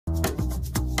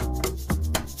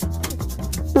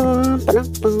You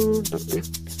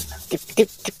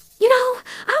know,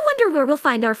 I wonder where we'll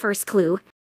find our first clue.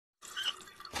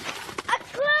 A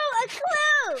clue! A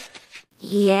clue!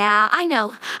 Yeah, I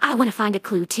know. I want to find a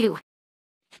clue, too.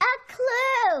 A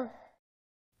clue!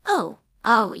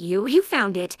 Oh, you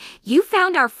found it. You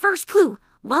found our first clue.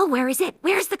 Well, where is it?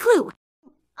 Where's the clue?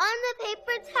 On the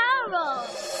paper towel roll.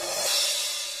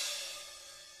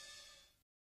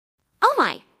 Oh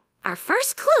my, our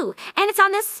first clue, and it's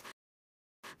on this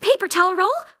paper towel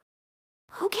roll?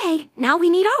 Okay, now we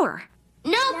need our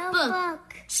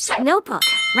notebook,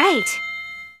 right.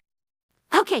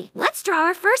 Okay, let's draw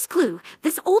our first clue,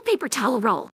 this old paper towel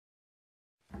roll.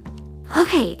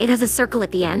 Okay, it has a circle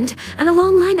at the end, and a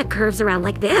long line that curves around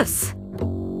like this.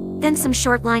 Then some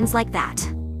short lines like that.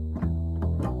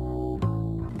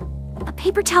 A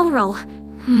paper towel roll.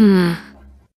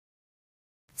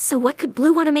 So what could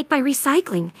Blue want to make by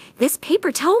recycling this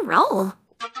paper towel roll?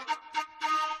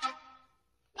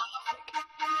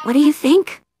 What do you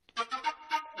think?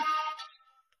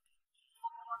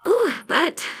 Ooh,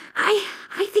 but I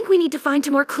think we need to find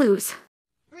some more clues.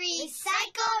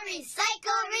 Recycle,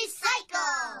 recycle,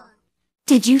 recycle!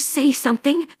 Did you say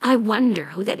something? I wonder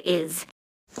who that is.